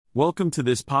Welcome to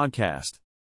this podcast.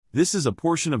 This is a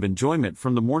portion of enjoyment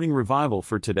from the morning revival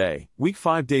for today, week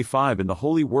 5, day 5 in the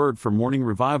Holy Word for morning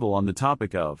revival on the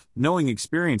topic of knowing,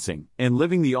 experiencing, and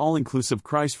living the all-inclusive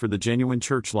Christ for the genuine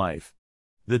church life.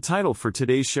 The title for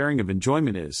today's sharing of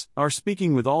enjoyment is, Our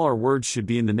speaking with all our words should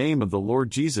be in the name of the Lord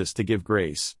Jesus to give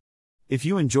grace. If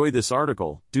you enjoy this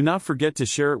article, do not forget to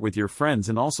share it with your friends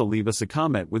and also leave us a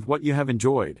comment with what you have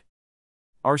enjoyed.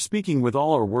 Our speaking with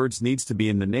all our words needs to be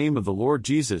in the name of the Lord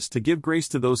Jesus to give grace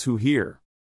to those who hear.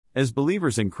 As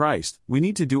believers in Christ, we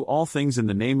need to do all things in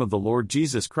the name of the Lord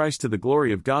Jesus Christ to the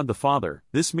glory of God the Father.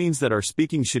 This means that our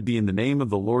speaking should be in the name of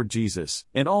the Lord Jesus,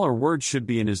 and all our words should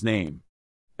be in His name.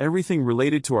 Everything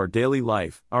related to our daily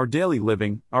life, our daily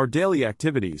living, our daily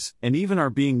activities, and even our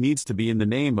being needs to be in the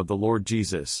name of the Lord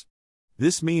Jesus.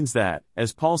 This means that,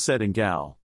 as Paul said in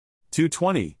Gal.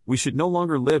 2:20, we should no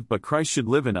longer live but Christ should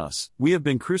live in us. We have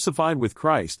been crucified with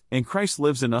Christ, and Christ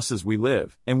lives in us as we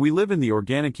live, and we live in the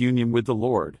organic union with the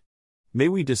Lord. May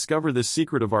we discover this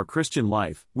secret of our Christian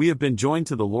life. We have been joined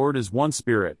to the Lord as one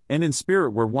spirit, and in spirit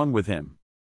we're one with Him.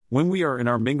 When we are in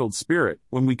our mingled spirit,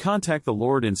 when we contact the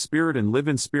Lord in spirit and live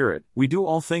in spirit, we do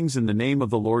all things in the name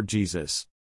of the Lord Jesus.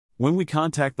 When we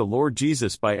contact the Lord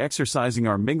Jesus by exercising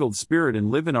our mingled spirit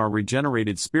and live in our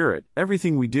regenerated spirit,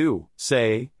 everything we do,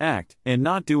 say, act, and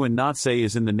not do and not say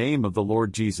is in the name of the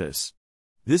Lord Jesus.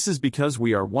 This is because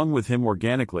we are one with Him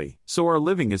organically, so our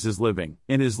living is His living,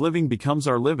 and His living becomes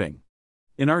our living.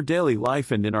 In our daily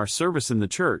life and in our service in the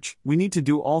church, we need to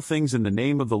do all things in the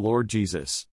name of the Lord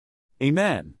Jesus.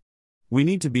 Amen. We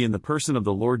need to be in the person of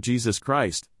the Lord Jesus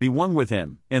Christ, be one with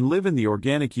Him, and live in the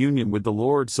organic union with the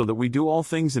Lord so that we do all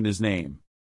things in His name.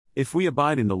 If we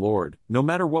abide in the Lord, no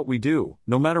matter what we do,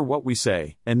 no matter what we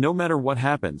say, and no matter what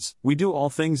happens, we do all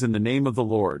things in the name of the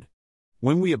Lord.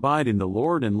 When we abide in the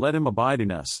Lord and let Him abide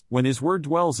in us, when His Word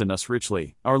dwells in us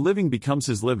richly, our living becomes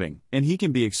His living, and He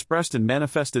can be expressed and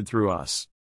manifested through us.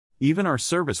 Even our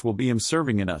service will be Him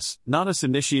serving in us, not us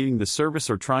initiating the service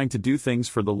or trying to do things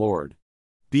for the Lord.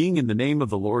 Being in the name of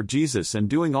the Lord Jesus and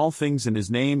doing all things in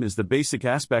His name is the basic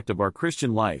aspect of our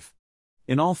Christian life.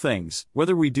 In all things,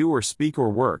 whether we do or speak or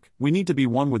work, we need to be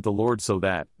one with the Lord so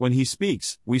that, when He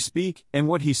speaks, we speak, and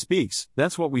what He speaks,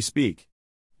 that's what we speak.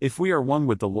 If we are one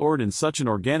with the Lord in such an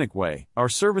organic way, our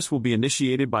service will be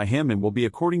initiated by Him and will be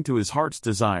according to His heart's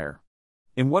desire.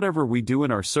 In whatever we do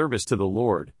in our service to the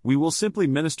Lord, we will simply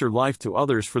minister life to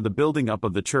others for the building up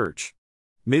of the church.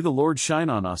 May the Lord shine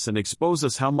on us and expose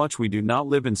us how much we do not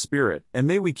live in spirit, and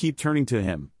may we keep turning to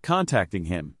Him, contacting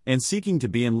Him, and seeking to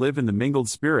be and live in the mingled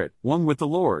spirit, one with the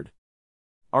Lord.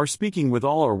 Our speaking with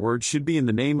all our words should be in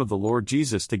the name of the Lord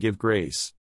Jesus to give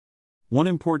grace. One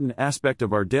important aspect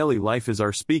of our daily life is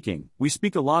our speaking. We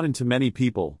speak a lot into many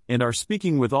people, and our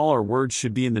speaking with all our words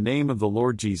should be in the name of the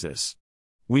Lord Jesus.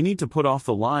 We need to put off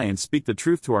the lie and speak the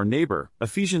truth to our neighbor,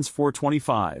 Ephesians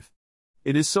 4:25.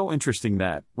 It is so interesting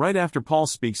that, right after Paul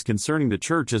speaks concerning the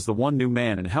church as the one new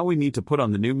man and how we need to put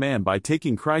on the new man by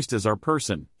taking Christ as our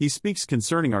person, he speaks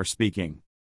concerning our speaking.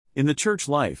 In the church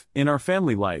life, in our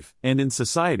family life, and in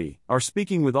society, our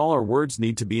speaking with all our words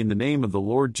need to be in the name of the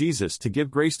Lord Jesus to give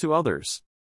grace to others.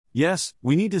 Yes,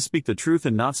 we need to speak the truth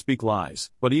and not speak lies,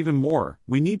 but even more,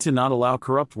 we need to not allow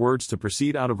corrupt words to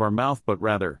proceed out of our mouth but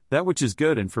rather, that which is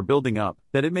good and for building up,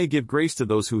 that it may give grace to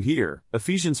those who hear,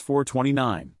 Ephesians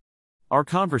 4:29. Our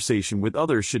conversation with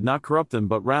others should not corrupt them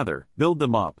but rather, build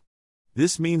them up.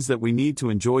 This means that we need to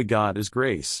enjoy God as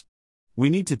grace. We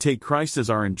need to take Christ as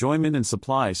our enjoyment and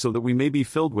supply so that we may be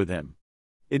filled with Him.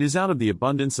 It is out of the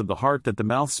abundance of the heart that the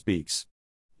mouth speaks.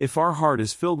 If our heart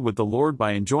is filled with the Lord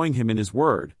by enjoying Him in His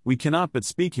Word, we cannot but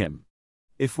speak Him.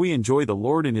 If we enjoy the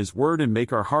Lord in His Word and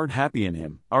make our heart happy in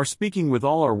Him, our speaking with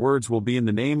all our words will be in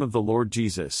the name of the Lord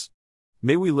Jesus.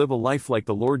 May we live a life like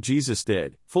the Lord Jesus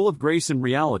did, full of grace and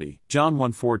reality, John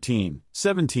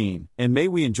 1:14-17, and may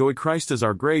we enjoy Christ as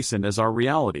our grace and as our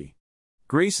reality.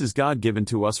 Grace is God given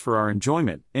to us for our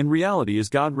enjoyment, and reality is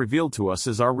God revealed to us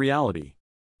as our reality.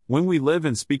 When we live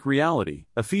and speak reality,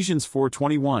 Ephesians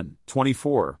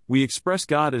 4:21-24, we express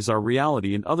God as our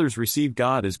reality and others receive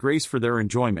God as grace for their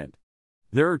enjoyment.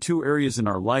 There are two areas in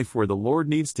our life where the Lord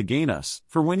needs to gain us,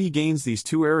 for when He gains these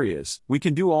two areas, we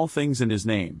can do all things in His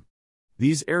name.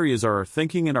 These areas are our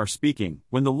thinking and our speaking.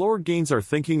 When the Lord gains our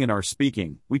thinking and our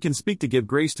speaking, we can speak to give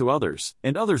grace to others,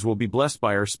 and others will be blessed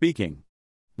by our speaking.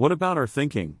 What about our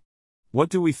thinking? What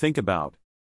do we think about?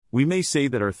 We may say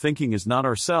that our thinking is not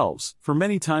ourselves, for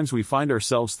many times we find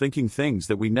ourselves thinking things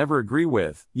that we never agree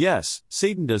with. Yes,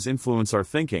 Satan does influence our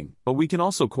thinking, but we can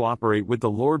also cooperate with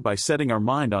the Lord by setting our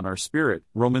mind on our spirit,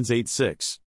 Romans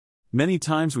 8:6. Many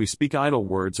times we speak idle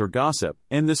words or gossip,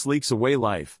 and this leaks away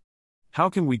life. How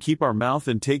can we keep our mouth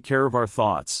and take care of our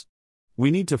thoughts?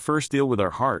 We need to first deal with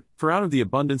our heart, for out of the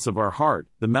abundance of our heart,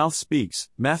 the mouth speaks.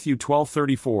 Matthew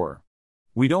 12:34.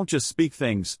 We don't just speak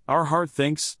things, our heart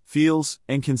thinks, feels,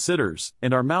 and considers,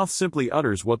 and our mouth simply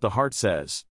utters what the heart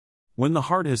says. When the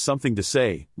heart has something to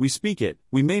say, we speak it.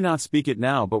 We may not speak it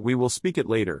now, but we will speak it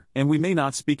later, and we may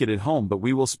not speak it at home, but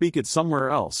we will speak it somewhere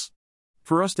else.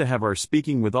 For us to have our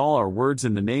speaking with all our words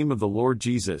in the name of the Lord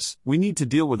Jesus, we need to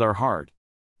deal with our heart.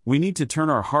 We need to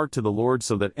turn our heart to the Lord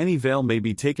so that any veil may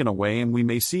be taken away and we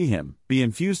may see Him, be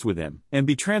infused with Him, and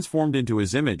be transformed into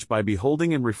His image by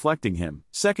beholding and reflecting Him.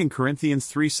 2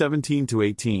 Corinthians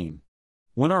 3:17-18.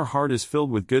 When our heart is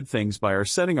filled with good things by our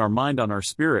setting our mind on our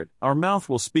spirit, our mouth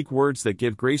will speak words that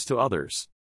give grace to others.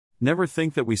 Never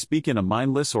think that we speak in a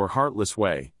mindless or heartless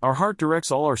way. Our heart directs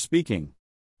all our speaking.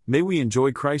 May we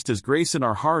enjoy Christ as grace in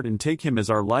our heart and take Him as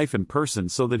our life and person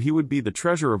so that He would be the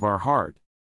treasure of our heart.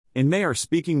 And may our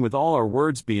speaking with all our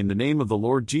words be in the name of the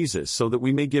Lord Jesus so that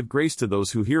we may give grace to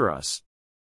those who hear us.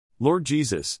 Lord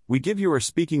Jesus, we give you our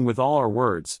speaking with all our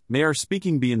words. May our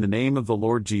speaking be in the name of the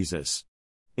Lord Jesus.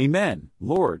 Amen.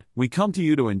 Lord, we come to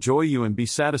you to enjoy you and be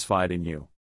satisfied in you.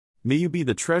 May you be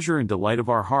the treasure and delight of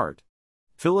our heart.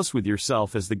 Fill us with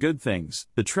yourself as the good things,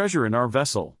 the treasure in our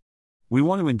vessel. We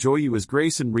want to enjoy you as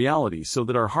grace and reality so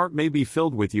that our heart may be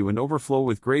filled with you and overflow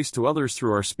with grace to others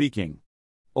through our speaking.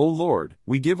 O Lord,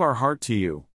 we give our heart to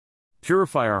you.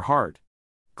 Purify our heart.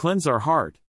 Cleanse our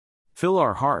heart. Fill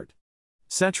our heart.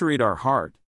 Saturate our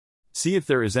heart. See if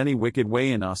there is any wicked way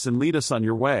in us and lead us on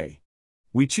your way.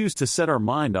 We choose to set our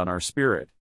mind on our spirit.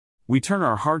 We turn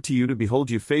our heart to you to behold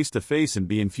you face to face and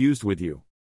be infused with you.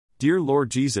 Dear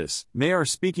Lord Jesus, may our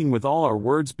speaking with all our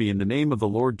words be in the name of the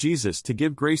Lord Jesus to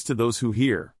give grace to those who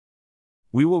hear.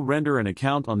 We will render an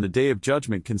account on the day of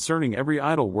judgment concerning every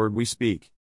idle word we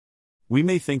speak. We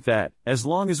may think that, as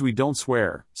long as we don't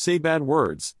swear, say bad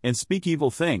words, and speak evil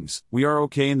things, we are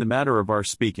okay in the matter of our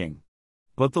speaking.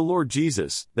 But the Lord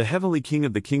Jesus, the heavenly King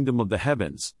of the kingdom of the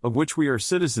heavens, of which we are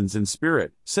citizens in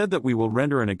spirit, said that we will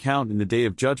render an account in the day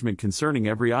of judgment concerning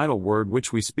every idle word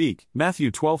which we speak.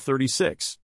 Matthew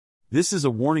 12:36. This is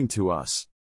a warning to us.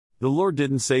 The Lord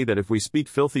didn't say that if we speak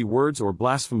filthy words or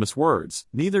blasphemous words,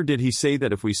 neither did He say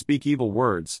that if we speak evil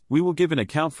words, we will give an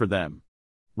account for them.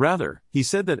 Rather, He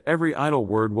said that every idle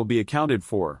word will be accounted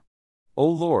for. O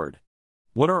Lord!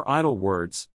 What are idle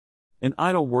words? An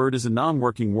idle word is a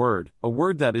non-working word, a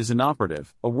word that is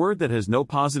inoperative, a word that has no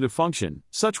positive function.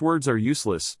 Such words are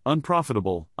useless,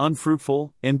 unprofitable,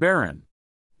 unfruitful, and barren.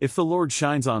 If the Lord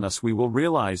shines on us, we will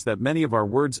realize that many of our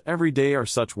words every day are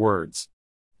such words.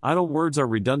 Idle words are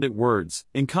redundant words,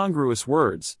 incongruous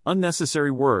words,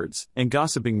 unnecessary words, and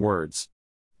gossiping words.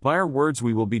 By our words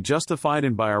we will be justified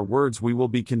and by our words we will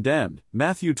be condemned.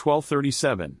 Matthew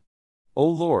 12:37. O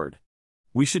Lord!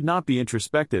 We should not be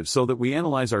introspective so that we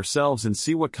analyze ourselves and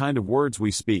see what kind of words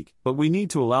we speak, but we need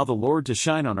to allow the Lord to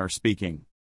shine on our speaking.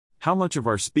 How much of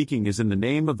our speaking is in the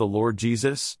name of the Lord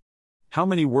Jesus? How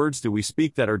many words do we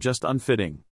speak that are just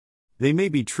unfitting? They may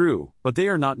be true, but they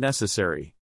are not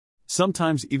necessary.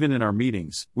 Sometimes even in our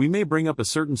meetings, we may bring up a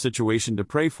certain situation to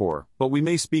pray for, but we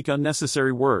may speak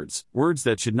unnecessary words, words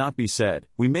that should not be said.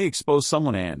 We may expose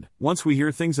someone and, once we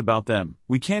hear things about them,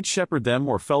 we can't shepherd them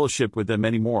or fellowship with them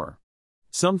anymore.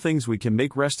 Some things we can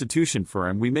make restitution for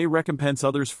and we may recompense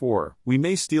others for. We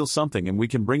may steal something and we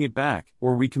can bring it back,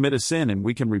 or we commit a sin and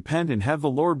we can repent and have the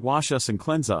Lord wash us and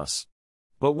cleanse us.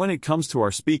 But when it comes to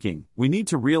our speaking, we need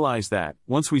to realize that,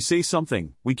 once we say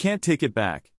something, we can't take it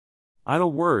back.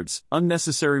 Idle words,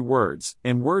 unnecessary words,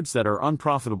 and words that are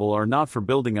unprofitable are not for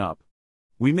building up.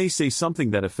 We may say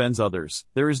something that offends others,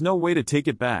 there is no way to take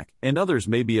it back, and others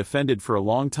may be offended for a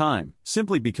long time,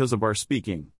 simply because of our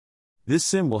speaking. This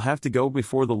sin will have to go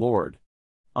before the Lord.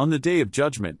 On the day of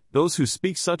judgment, those who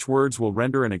speak such words will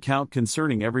render an account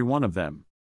concerning every one of them.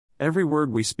 Every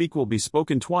word we speak will be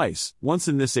spoken twice, once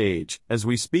in this age, as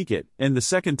we speak it, and the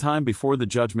second time before the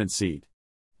judgment seat.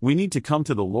 We need to come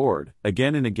to the Lord,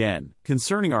 again and again,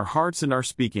 concerning our hearts and our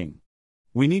speaking.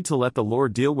 We need to let the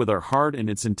Lord deal with our heart and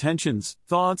its intentions,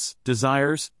 thoughts,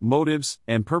 desires, motives,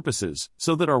 and purposes,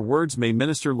 so that our words may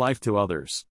minister life to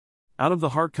others. Out of the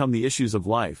heart come the issues of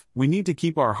life. We need to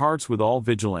keep our hearts with all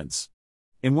vigilance.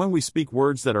 And when we speak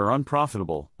words that are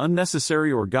unprofitable,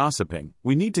 unnecessary or gossiping,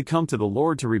 we need to come to the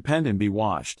Lord to repent and be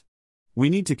washed. We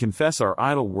need to confess our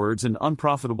idle words and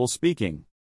unprofitable speaking.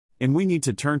 And we need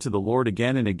to turn to the Lord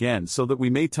again and again so that we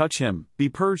may touch Him, be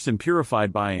purged and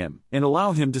purified by Him, and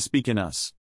allow Him to speak in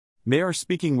us. May our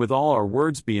speaking with all our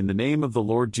words be in the name of the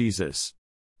Lord Jesus.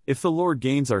 If the Lord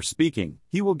gains our speaking,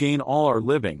 He will gain all our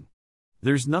living.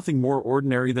 There's nothing more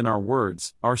ordinary than our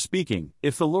words, our speaking.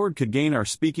 If the Lord could gain our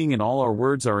speaking and all our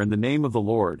words are in the name of the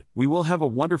Lord, we will have a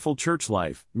wonderful church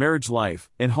life, marriage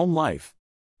life, and home life.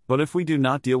 But if we do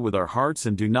not deal with our hearts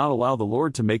and do not allow the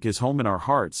Lord to make his home in our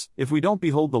hearts, if we don't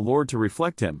behold the Lord to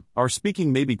reflect him, our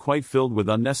speaking may be quite filled with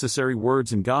unnecessary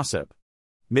words and gossip.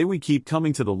 May we keep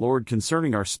coming to the Lord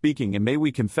concerning our speaking, and may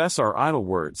we confess our idle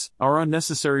words, our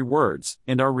unnecessary words,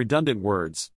 and our redundant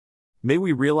words. May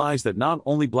we realize that not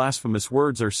only blasphemous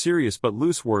words are serious but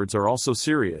loose words are also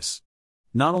serious.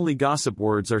 Not only gossip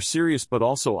words are serious but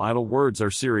also idle words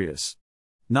are serious.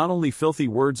 Not only filthy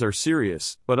words are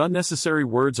serious, but unnecessary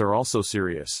words are also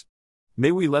serious.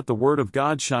 May we let the Word of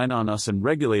God shine on us and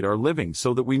regulate our living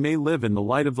so that we may live in the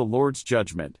light of the Lord's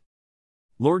judgment.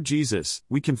 Lord Jesus,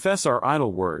 we confess our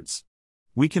idle words.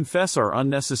 We confess our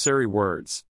unnecessary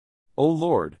words. O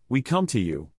Lord, we come to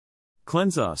you.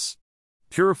 Cleanse us.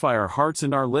 Purify our hearts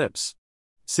and our lips.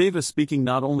 Save us speaking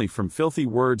not only from filthy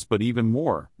words but even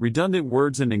more, redundant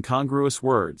words and incongruous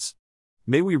words.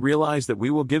 May we realize that we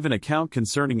will give an account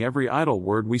concerning every idle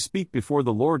word we speak before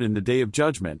the Lord in the day of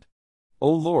judgment.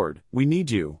 O Lord, we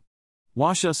need you.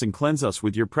 Wash us and cleanse us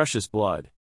with your precious blood.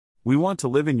 We want to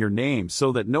live in your name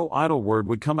so that no idle word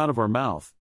would come out of our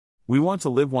mouth. We want to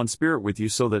live one spirit with you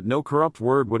so that no corrupt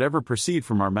word would ever proceed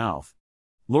from our mouth.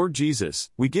 Lord Jesus,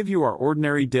 we give you our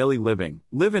ordinary daily living.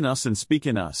 Live in us and speak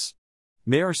in us.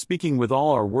 May our speaking with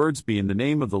all our words be in the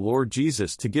name of the Lord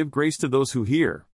Jesus to give grace to those who hear.